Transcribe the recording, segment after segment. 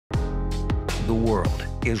The world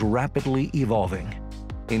is rapidly evolving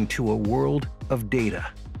into a world of data.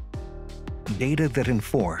 Data that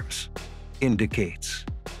informs, indicates,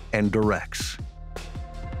 and directs.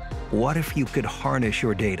 What if you could harness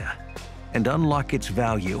your data and unlock its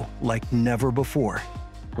value like never before?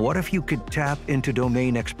 What if you could tap into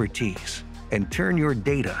domain expertise and turn your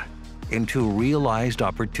data into realized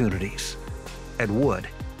opportunities? At Wood,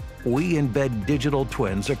 we embed digital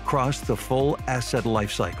twins across the full asset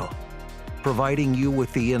lifecycle, providing you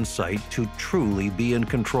with the insight to truly be in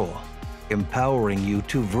control, empowering you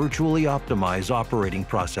to virtually optimize operating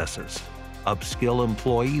processes, upskill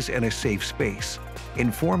employees in a safe space,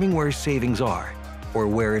 informing where savings are or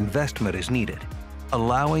where investment is needed,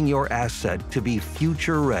 allowing your asset to be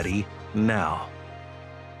future-ready now.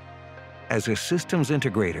 As a systems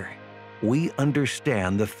integrator, we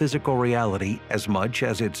understand the physical reality as much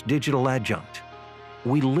as its digital adjunct.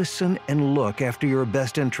 We listen and look after your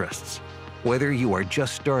best interests, whether you are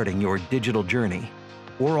just starting your digital journey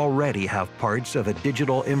or already have parts of a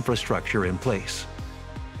digital infrastructure in place.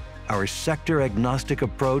 Our sector-agnostic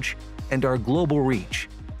approach and our global reach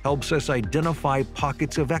helps us identify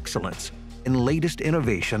pockets of excellence and latest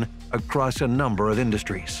innovation across a number of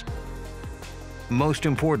industries. Most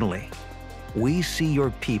importantly, we see your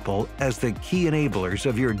people as the key enablers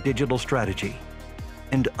of your digital strategy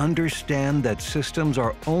and understand that systems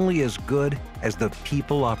are only as good as the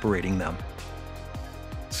people operating them.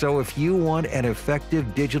 So if you want an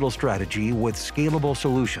effective digital strategy with scalable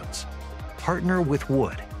solutions, partner with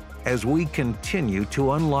Wood as we continue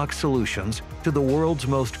to unlock solutions to the world's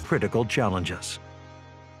most critical challenges.